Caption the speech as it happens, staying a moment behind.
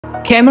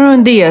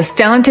Cameron Diaz,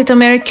 talented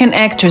American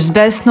actress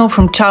best known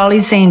from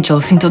Charlie's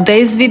Angels. In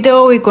today's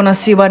video, we're gonna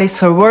see what is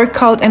her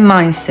workout and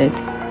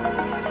mindset.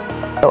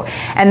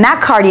 And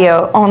that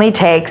cardio only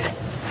takes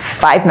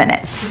 5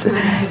 minutes,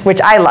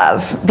 which I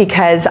love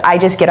because I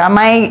just get on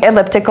my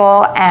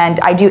elliptical and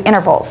I do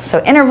intervals.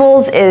 So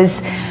intervals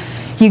is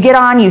you get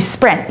on, you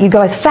sprint, you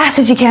go as fast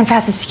as you can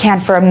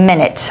for a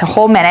minute, a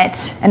whole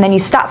minute, and then you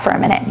stop for a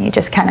minute. You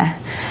just kind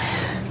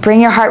of bring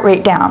your heart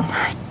rate down.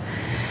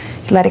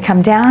 You let it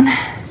come down.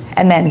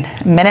 And then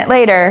a minute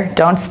later,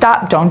 don't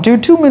stop, don't do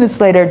 2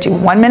 minutes later, do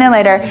 1 minute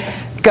later,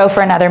 go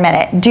for another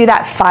minute. Do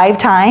that 5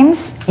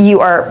 times, you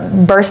are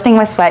bursting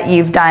with sweat,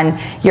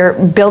 you're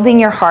building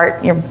your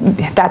heart,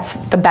 that's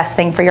the best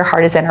thing for your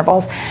heart is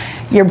intervals.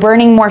 You're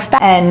burning more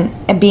fat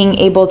and being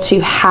able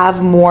to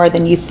have more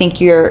than you think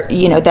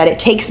that it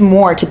takes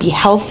more to be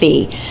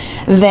healthy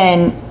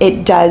than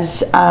it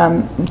does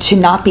to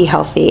not be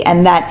healthy,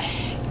 and that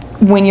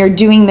when you're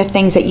doing the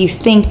things that you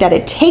think that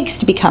it takes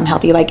to become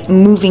healthy, like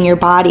moving your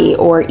body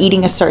or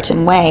eating a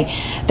certain way,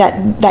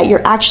 that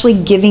you're actually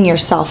giving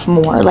yourself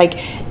more. Like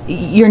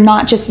you're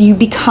not just, you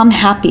become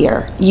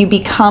happier, you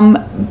become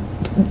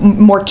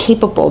more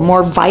capable,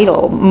 more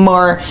vital,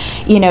 more,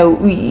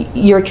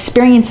 your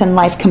experience in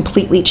life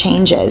completely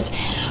changes.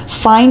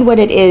 Find what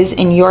it is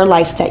in your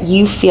life that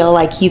you feel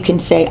like you can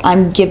say,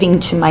 I'm giving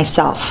to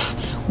myself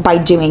by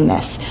doing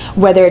this,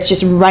 whether it's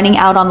just running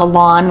out on the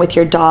lawn with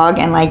your dog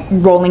and like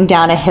rolling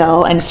down a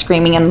hill and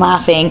screaming and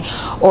laughing,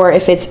 or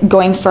if it's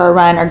going for a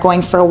run or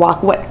going for a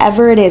walk,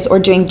 whatever it is, or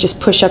doing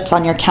just push-ups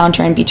on your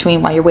counter in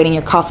between while you're waiting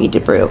your coffee to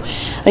brew.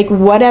 Like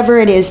whatever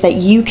it is that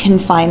you can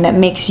find that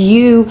makes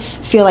you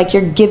feel like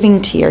you're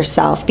giving to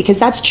yourself, because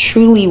that's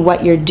truly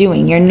what you're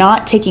doing. You're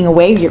not taking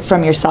away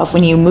from yourself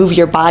when you move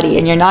your body,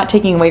 and you're not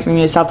taking away from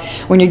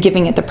yourself when you're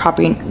giving it the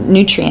proper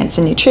nutrients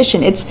and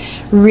nutrition. It's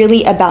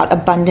really about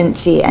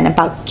abundancy and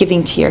about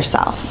giving to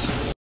yourself.